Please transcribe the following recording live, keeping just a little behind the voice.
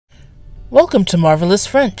Welcome to Marvelous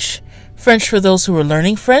French. French for those who are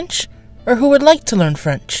learning French or who would like to learn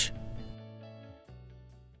French.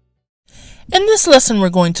 In this lesson, we're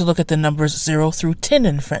going to look at the numbers 0 through 10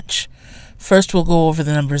 in French. First, we'll go over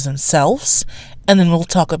the numbers themselves, and then we'll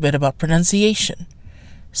talk a bit about pronunciation.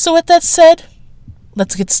 So with that said,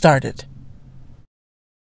 let's get started.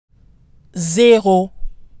 0,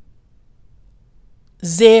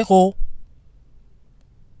 0,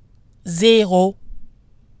 0.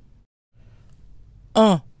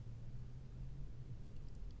 1,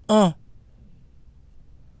 1,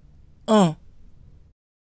 1.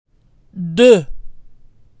 2,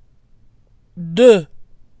 2, 2.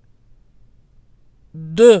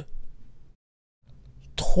 3,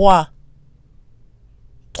 3, 3. 4,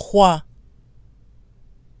 4,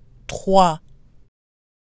 4.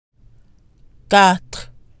 5,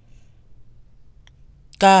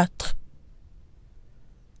 5,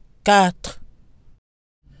 5.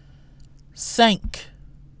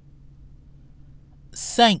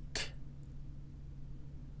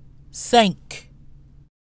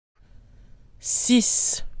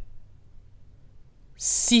 6,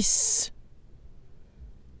 6,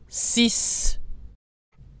 6.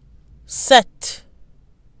 7,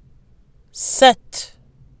 7,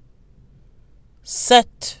 7.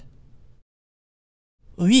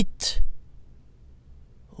 8,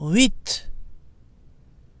 8,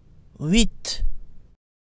 8.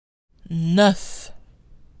 9,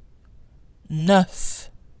 9,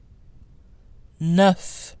 9.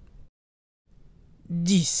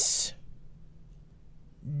 10,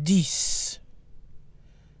 10,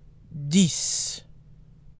 10.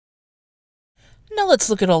 Now let's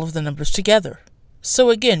look at all of the numbers together. So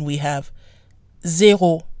again, we have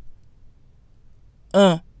 0,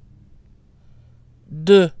 1,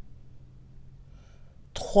 2, 3,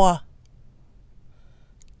 4,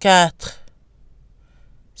 5,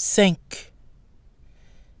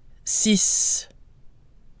 6,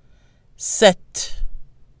 7,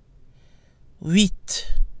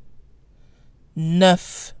 8, 9,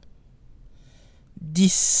 10,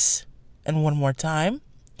 and one more time.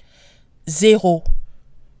 0,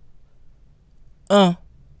 1,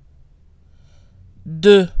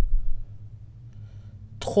 2, 3,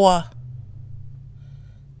 4,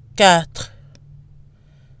 5,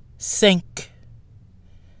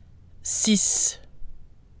 6,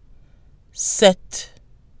 7,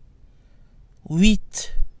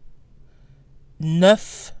 8, 9,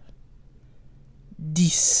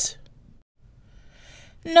 10.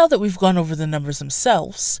 Now that we've gone over the numbers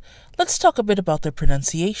themselves, let's talk a bit about their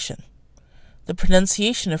pronunciation. The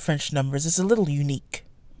pronunciation of French numbers is a little unique.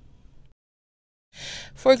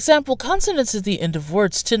 For example, consonants at the end of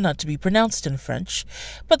words tend not to be pronounced in French,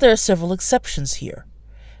 but there are several exceptions here.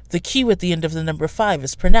 The Q at the end of the number 5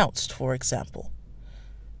 is pronounced, for example.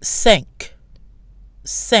 5,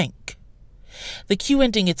 5. The Q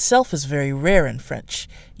ending itself is very rare in French.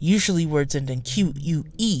 Usually words end in Q, U,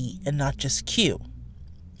 E, and not just Q.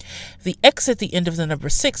 The X at the end of the number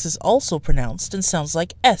 6 is also pronounced and sounds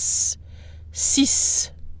like S.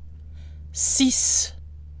 6, 6.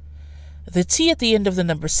 The T at the end of the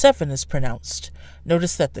number 7 is pronounced.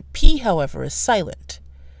 Notice that the P, however, is silent.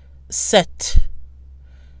 7,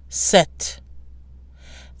 7.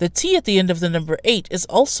 The T at the end of the number 8 is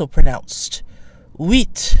also pronounced.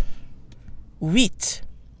 8, 8.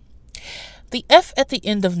 The F at the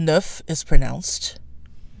end of 9 is pronounced.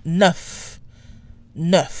 9,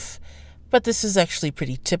 9. But this is actually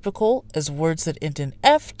pretty typical, as words that end in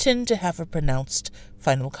F tend to have a pronounced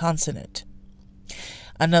final consonant.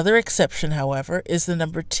 Another exception, however, is the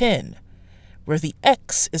number 10, where the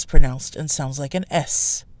X is pronounced and sounds like an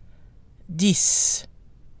S. 10,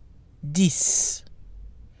 10.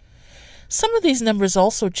 Some of these numbers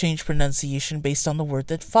also change pronunciation based on the word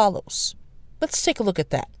that follows. Let's take a look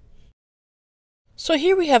at that. So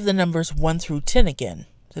here we have the numbers 1 through 10 again.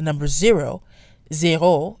 The number 0,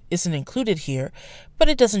 zéro, isn't included here, but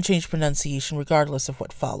it doesn't change pronunciation regardless of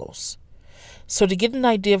what follows. So to get an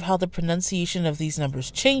idea of how the pronunciation of these numbers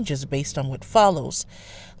changes based on what follows,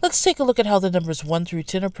 let's take a look at how the numbers 1 through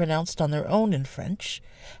 10 are pronounced on their own in French,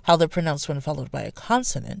 how they're pronounced when followed by a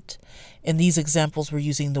consonant. In these examples, we're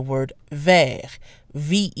using the word verre,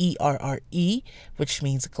 V-E-R-R-E, which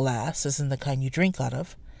means glass, as in the kind you drink out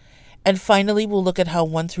of. And finally, we'll look at how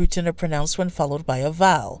 1 through 10 are pronounced when followed by a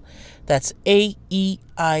vowel. That's A, E,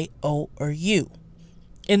 I, O, or U.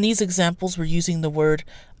 In these examples, we're using the word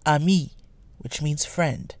ami, which means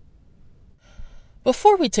friend.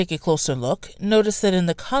 Before we take a closer look, notice that in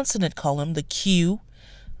the consonant column, the Q,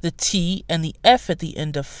 the T, and the F at the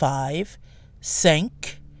end of 5, 5,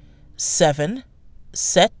 7,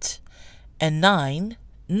 7, and 9,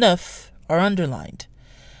 9, are underlined.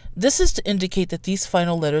 This is to indicate that these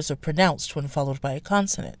final letters are pronounced when followed by a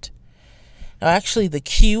consonant. Now actually the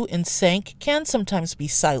Q in cinq can sometimes be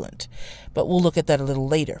silent, but we'll look at that a little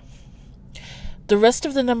later. The rest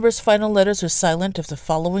of the number's final letters are silent if the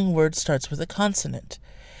following word starts with a consonant.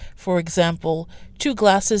 For example, 2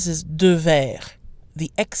 glasses is 2 verres.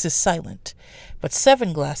 The X is silent, but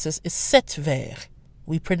 7 glasses is 7 verres.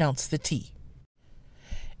 We pronounce the T.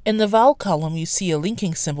 In the vowel column, you see a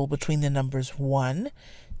linking symbol between the numbers 1,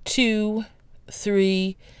 2,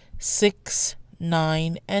 3, 6,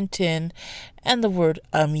 9, and 10, and the word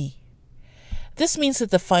ami. This means that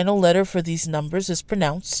the final letter for these numbers is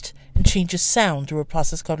pronounced and changes sound through a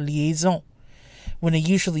process called liaison, when a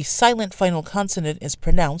usually silent final consonant is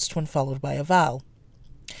pronounced when followed by a vowel.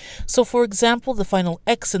 So for example, the final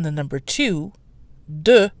X in the number 2,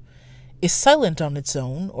 de, is silent on its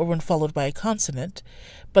own or when followed by a consonant,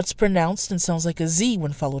 but it's pronounced and sounds like a Z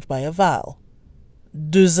when followed by a vowel.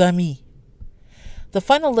 Deux amis. The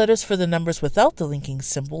final letters for the numbers without the linking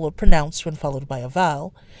symbol are pronounced when followed by a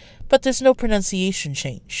vowel, but there's no pronunciation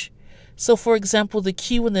change. So for example, the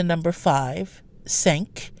Q in the number 5,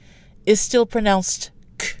 cinq, is still pronounced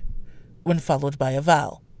k when followed by a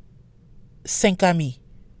vowel. Cinq amis.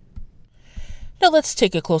 Now let's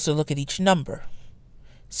take a closer look at each number.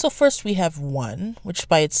 So first we have 1, which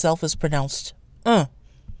by itself is pronounced with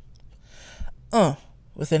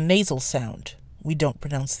a nasal sound. We don't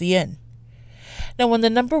pronounce the N. Now when the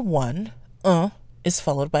number 1, is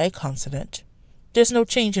followed by a consonant, there's no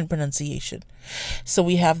change in pronunciation. So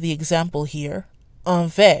we have the example here, un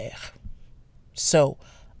verre. So,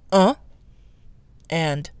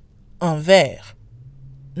 and un verre.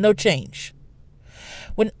 No change.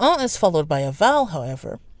 When is followed by a vowel,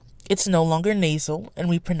 however, it's no longer nasal and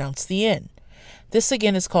we pronounce the N. This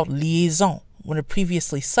again is called liaison, when a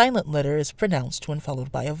previously silent letter is pronounced when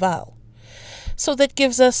followed by a vowel. So that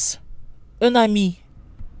gives us un ami.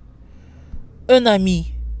 Un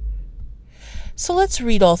ami. So let's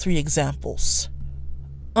read all 3 examples.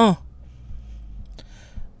 Un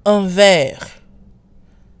verre.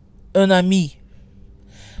 Un ami.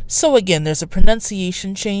 So again, there's a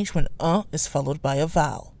pronunciation change when is followed by a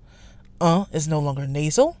vowel. Is no longer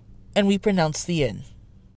nasal, and we pronounce the N.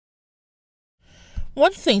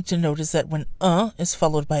 One thing to note is that when is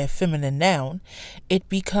followed by a feminine noun, it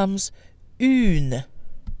becomes une.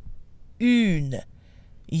 Une.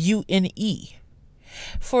 U-N-E.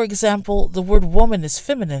 For example, the word woman is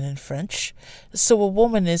feminine in French, so a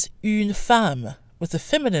woman is une femme, with the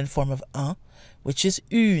feminine form of which is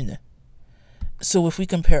une. So if we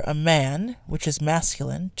compare a man, which is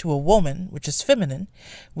masculine, to a woman, which is feminine,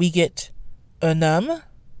 we get un homme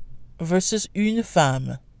versus une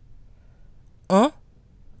femme. Un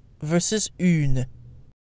versus une.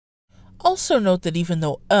 Also note that even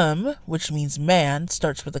though which means man,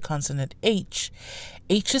 starts with the consonant H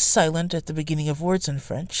is silent at the beginning of words in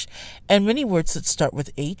French, and many words that start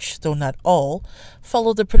with H, though not all,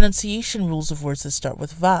 follow the pronunciation rules of words that start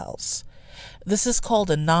with vowels. This is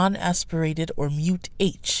called a non-aspirated or mute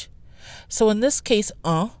H. So in this case,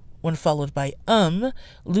 when followed by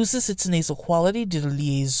loses its nasal quality due to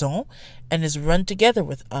liaison and is run together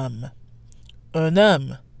with Un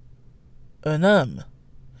homme. Un homme.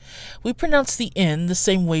 We pronounce the N the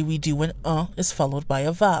same way we do when is followed by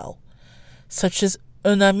a vowel, such as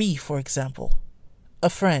un ami, for example, a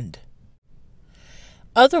friend.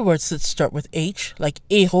 Other words that start with H, like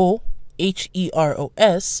héros,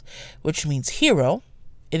 H-E-R-O-S, which means hero,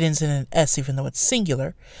 it ends in an S even though it's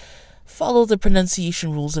singular, follow the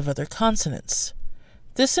pronunciation rules of other consonants.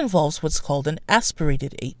 This involves what's called an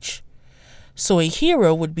aspirated H. So a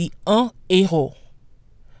hero would be un héros.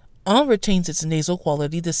 Un retains its nasal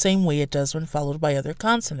quality the same way it does when followed by other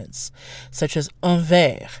consonants, such as un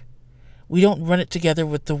verre. We don't run it together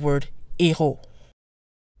with the word héros.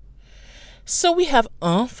 So we have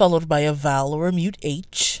un followed by a vowel or a mute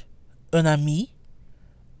H, un ami,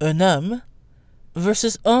 un homme,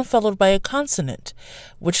 versus un followed by a consonant,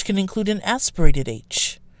 which can include an aspirated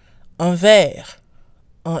H, un verre,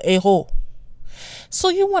 un héros. So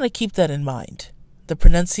you want to keep that in mind. The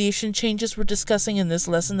pronunciation changes we're discussing in this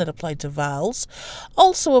lesson that apply to vowels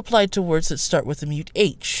also apply to words that start with a mute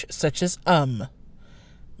H, such as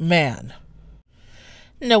man.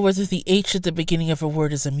 Now, whether the H at the beginning of a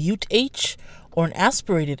word is a mute H or an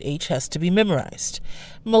aspirated H has to be memorized.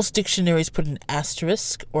 Most dictionaries put an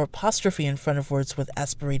asterisk or apostrophe in front of words with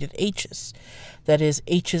aspirated H's. That is,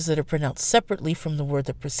 H's that are pronounced separately from the word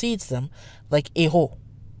that precedes them, like héros,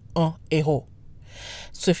 un héros.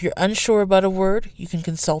 So if you're unsure about a word, you can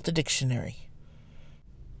consult a dictionary.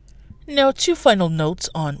 Now, 2 final notes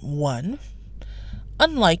on 1.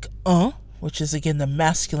 Unlike which is again the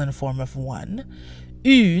masculine form of one.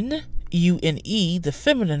 Une, U-N-E, the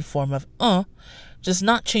feminine form of un, does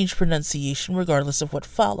not change pronunciation regardless of what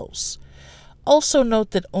follows. Also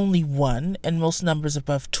note that only 1 and most numbers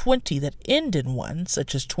above 20 that end in 1,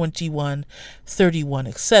 such as 21, 31,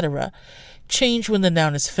 etc., change when the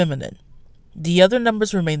noun is feminine. The other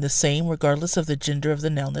numbers remain the same regardless of the gender of the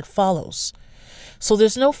noun that follows. So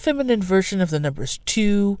there's no feminine version of the numbers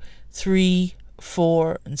 2, 3,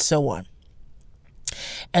 4, and so on.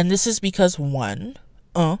 And this is because 1,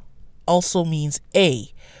 un, also means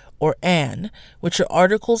a or an, which are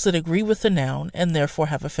articles that agree with the noun and therefore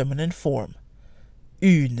have a feminine form.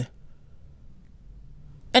 Une.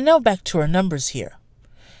 And now back to our numbers here.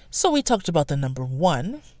 So we talked about the number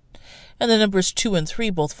 1, and the numbers 2 and 3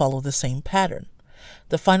 both follow the same pattern.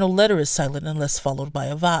 The final letter is silent unless followed by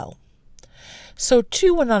a vowel. So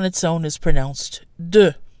 2 when on its own is pronounced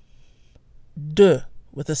de,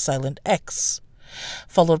 with a silent X.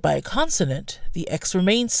 Followed by a consonant, the X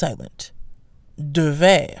remains silent, de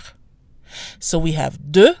verre. So we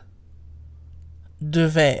have de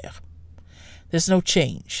verre. There's no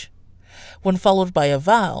change. When followed by a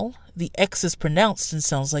vowel, the X is pronounced and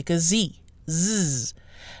sounds like a Z, zzz,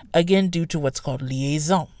 again due to what's called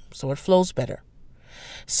liaison, so it flows better.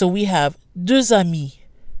 So we have deux amis.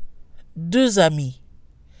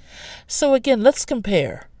 So again, let's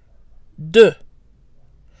compare. Deux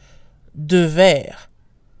verres,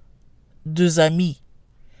 deux amis.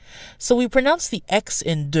 So we pronounce the X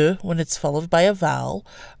in de when it's followed by a vowel,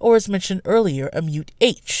 or as mentioned earlier, a mute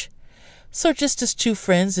H. So just as two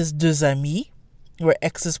friends is deux amis, where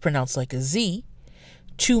X is pronounced like a Z,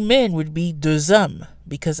 two men would be deux hommes,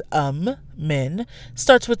 because men,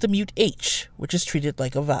 starts with the mute H, which is treated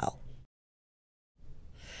like a vowel.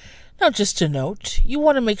 Now just to note, you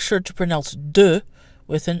want to make sure to pronounce de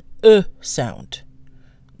with an E sound.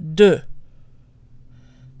 De.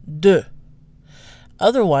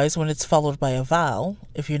 Otherwise, when it's followed by a vowel,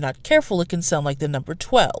 if you're not careful, it can sound like the number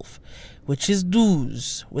 12, which is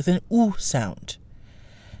douze, with an OO sound.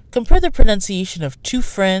 Compare the pronunciation of 2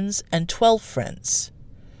 friends and 12 friends.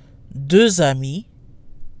 Deux amis,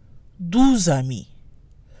 12 amis.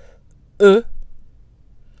 OO.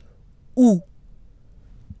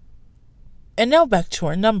 And now back to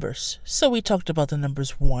our numbers. So we talked about the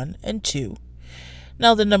numbers 1 and 2.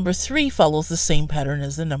 Now the number 3 follows the same pattern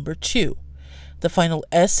as the number 2. The final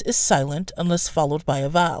S is silent unless followed by a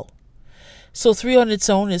vowel. So 3 on its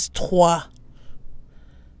own is trois.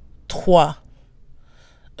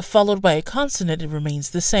 Followed by a consonant, it remains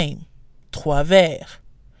the same. Trois verres.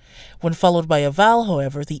 When followed by a vowel,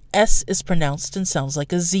 however, the S is pronounced and sounds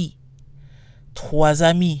like a Z. Trois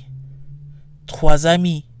amis.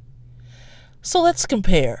 So let's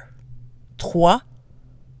compare. Trois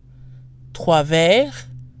verres,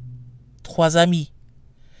 trois amis.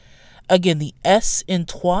 Again, the S in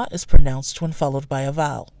trois is pronounced when followed by a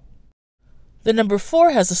vowel. The number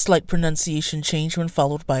 4 has a slight pronunciation change when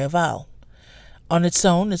followed by a vowel. On its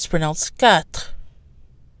own, it's pronounced quatre.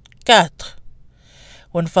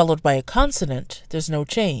 When followed by a consonant, there's no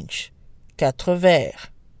change. Quatre verres.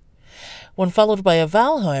 When followed by a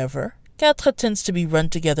vowel, however, quatre tends to be run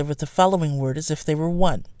together with the following word as if they were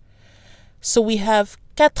one. So we have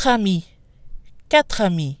quatre amis.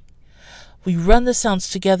 We run the sounds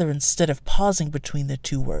together instead of pausing between the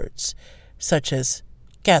two words, such as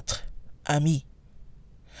quatre amis.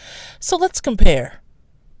 So let's compare.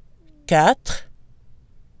 Quatre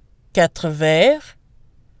verres,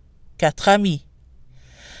 quatre amis.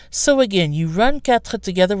 So again, you run quatre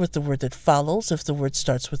together with the word that follows if the word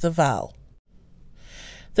starts with a vowel.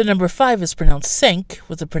 The number 5 is pronounced cinq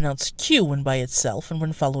with the pronounced Q when by itself and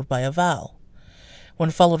when followed by a vowel. When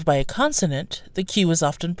followed by a consonant, the Q is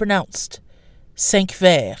often pronounced cinq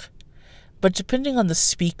verres, but depending on the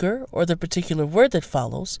speaker or the particular word that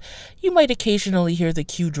follows, you might occasionally hear the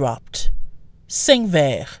Q dropped. Cinq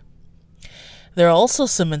verres. There are also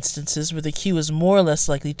some instances where the Q is more or less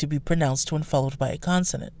likely to be pronounced when followed by a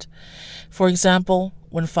consonant. For example,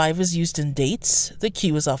 when 5 is used in dates, the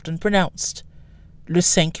Q is often pronounced. Le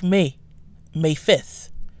 5 mai, May 5th.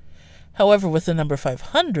 However, with the number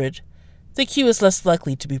 500, the Q is less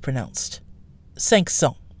likely to be pronounced.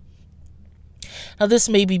 500. Now this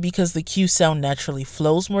may be because the Q sound naturally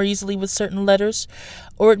flows more easily with certain letters,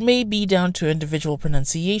 or it may be down to individual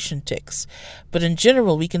pronunciation tics, but in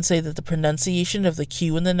general we can say that the pronunciation of the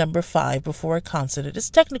Q in the number 5 before a consonant is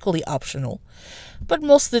technically optional, but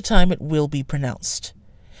most of the time it will be pronounced.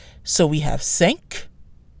 So we have cinq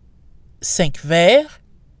verres,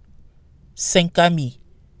 cinq amis.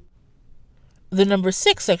 The number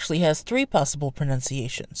 6 actually has 3 possible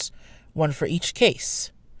pronunciations, one for each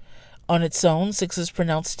case. On its own, 6 is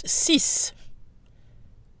pronounced six.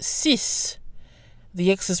 Six.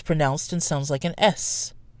 The X is pronounced and sounds like an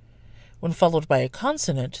S. When followed by a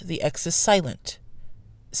consonant, the X is silent.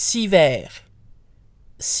 Siver.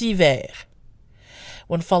 Siver.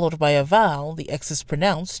 When followed by a vowel, the X is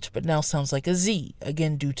pronounced, but now sounds like a Z,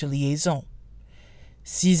 again due to liaison.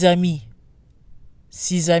 Six amis.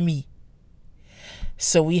 Six amis.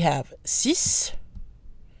 So we have six,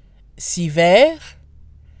 six verres,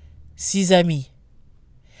 six amis.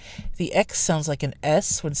 The X sounds like an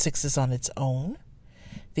S when 6 is on its own.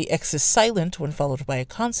 The X is silent when followed by a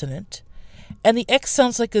consonant. And the X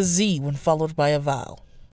sounds like a Z when followed by a vowel.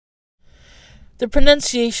 The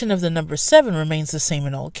pronunciation of the number 7 remains the same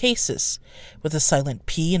in all cases, with a silent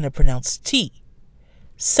P and a pronounced T.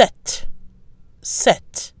 Sept.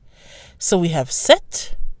 Sept. So we have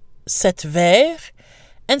sept, sept verres,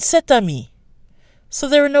 and sept amis. So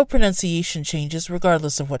there are no pronunciation changes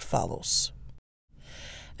regardless of what follows.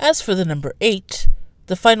 As for the number 8,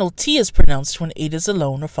 the final T is pronounced when 8 is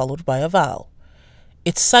alone or followed by a vowel.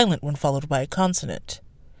 It's silent when followed by a consonant.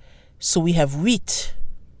 So we have huit,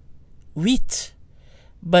 huit,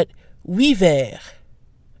 but huit verres,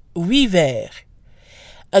 huit verres.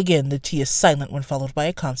 Again, the T is silent when followed by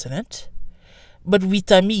a consonant. But huit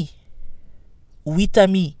amis, huit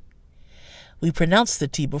amis. We pronounce the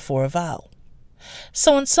T before a vowel.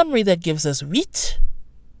 So in summary, that gives us huit,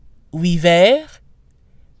 huit verres,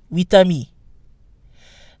 huit amis.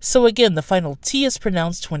 So again, the final T is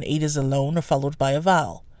pronounced when 8 is alone or followed by a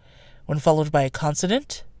vowel. When followed by a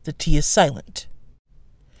consonant, the T is silent.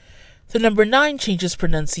 The number 9 changes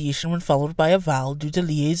pronunciation when followed by a vowel due to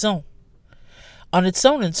liaison. On its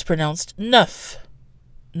own, it's pronounced neuf,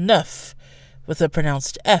 neuf, with a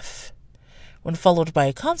pronounced F. When followed by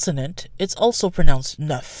a consonant, it's also pronounced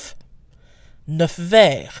neuf. Neuf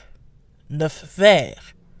verres, neuf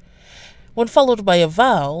verres. When followed by a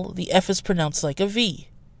vowel, the F is pronounced like a V.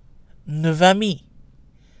 Neuf amis,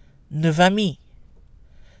 neuf amis.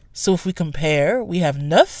 So if we compare, we have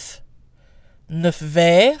neuf, neuf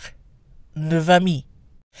verres, neuf amis.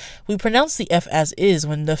 We pronounce the F as is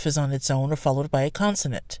when neuf is on its own or followed by a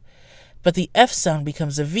consonant, but the F sound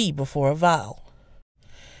becomes a V before a vowel.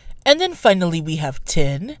 And then finally we have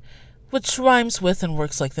 10, which rhymes with and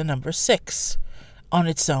works like the number 6. On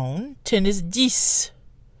its own, 10 is dix,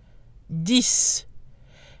 dix.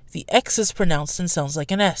 The X is pronounced and sounds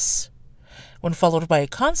like an S. When followed by a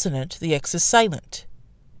consonant, the X is silent.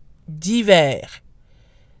 Dix verres,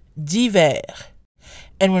 dix verres.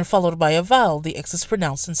 And when followed by a vowel, the X is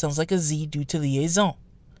pronounced and sounds like a Z due to liaison.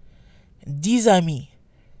 Dix amis,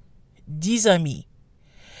 dix amis.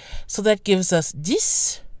 So that gives us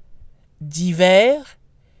dix, dix verres,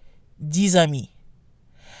 dix amis.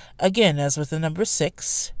 Again, as with the number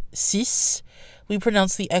 6, six, we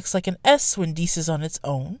pronounce the X like an S when dix is on its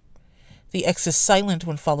own. The X is silent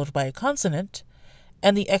when followed by a consonant,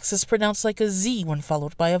 and the X is pronounced like a Z when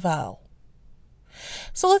followed by a vowel.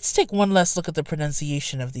 So let's take one last look at the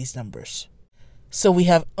pronunciation of these numbers. So we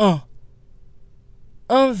have un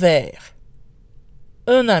verre,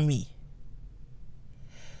 un ami.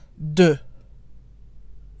 Deux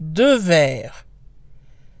verres,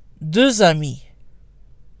 deux amis.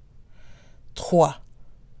 Trois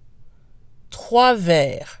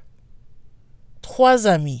verres, trois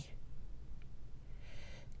amis.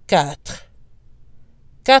 Quatre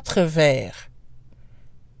verres,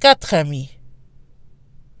 quatre amis.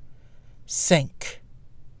 Cinq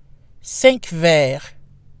verres,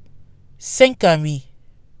 cinq amis.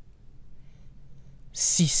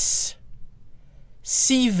 Six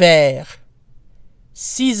verres,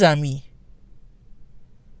 six amis.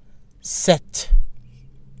 Sept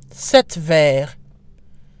verres,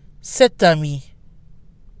 sept amis.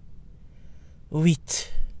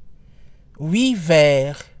 Huit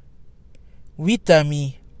verres, huit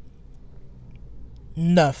amis.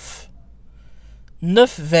 Neuf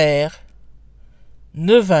verres,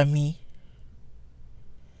 neuf amis.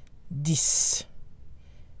 10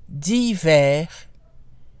 verres,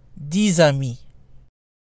 10 amis.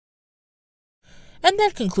 And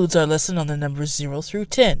that concludes our lesson on the numbers 0 through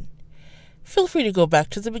 10. Feel free to go back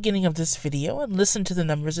to the beginning of this video and listen to the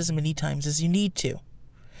numbers as many times as you need to.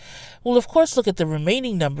 We'll of course look at the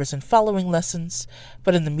remaining numbers in following lessons,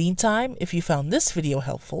 but in the meantime, if you found this video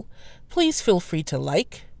helpful, please feel free to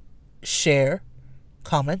like, share,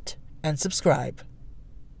 comment, and subscribe.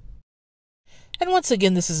 And once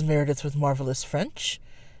again, this is Meredith with Marvelous French,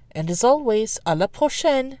 and as always, à la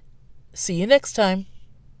prochaine! See you next time!